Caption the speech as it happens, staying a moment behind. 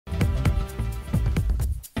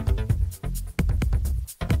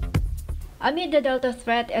Amid the Delta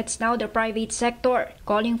threat, it's now the private sector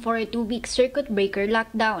calling for a 2-week circuit breaker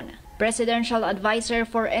lockdown. Presidential advisor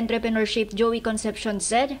for entrepreneurship Joey Concepcion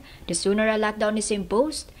said the sooner a lockdown is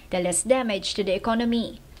imposed, the less damage to the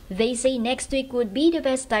economy. They say next week would be the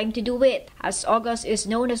best time to do it, as August is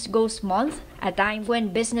known as Ghost Month, a time when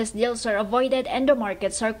business deals are avoided and the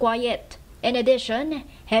markets are quiet. In addition,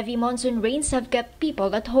 heavy monsoon rains have kept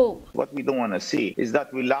people at home. What we don't want to see is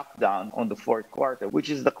that we lock down on the fourth quarter, which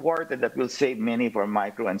is the quarter that will save many for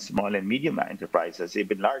micro and small and medium enterprises,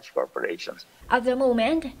 even large corporations. At the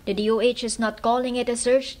moment, the DOH is not calling it a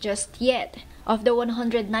surge just yet. Of the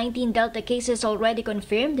 119 Delta cases already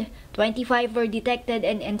confirmed, 25 were detected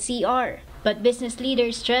in NCR. But business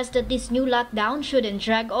leaders stress that this new lockdown shouldn't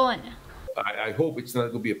drag on. I hope it's not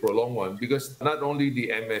going to be a prolonged one, because not only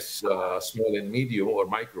the MS small and medium or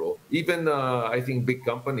micro, even I think big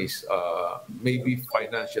companies may be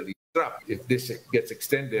financially trapped. If this gets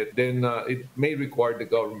extended, then it may require the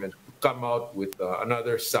government to come out with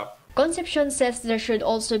another SAP. Concepcion says there should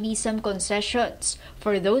also be some concessions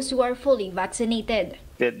for those who are fully vaccinated.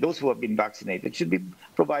 Those who have been vaccinated should be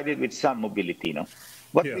provided with some mobility.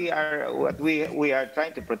 What we are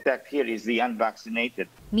trying to protect here is the unvaccinated.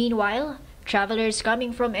 Meanwhile, travelers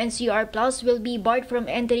coming from NCR Plus will be barred from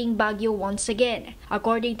entering Baguio once again,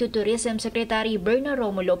 according to Tourism Secretary Berna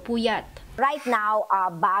Romulo Puyat. Right now,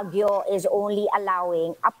 Baguio is only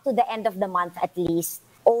allowing, up to the end of the month at least,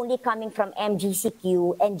 only coming from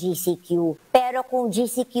MGCQ and GCQ. Pero kung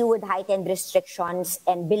GCQ with heightened restrictions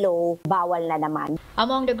and below, bawal na naman.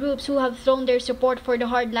 Among the groups who have thrown their support for the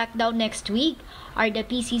hard lockdown next week are the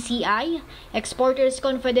PCCI, Exporters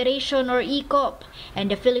Confederation or ECOP,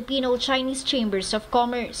 and the Filipino-Chinese Chambers of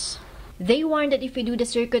Commerce. They warn that if we do the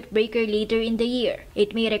circuit breaker later in the year,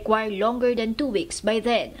 it may require longer than 2 weeks by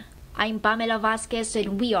then. I'm Pamela Vasquez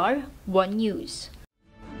and we are One News.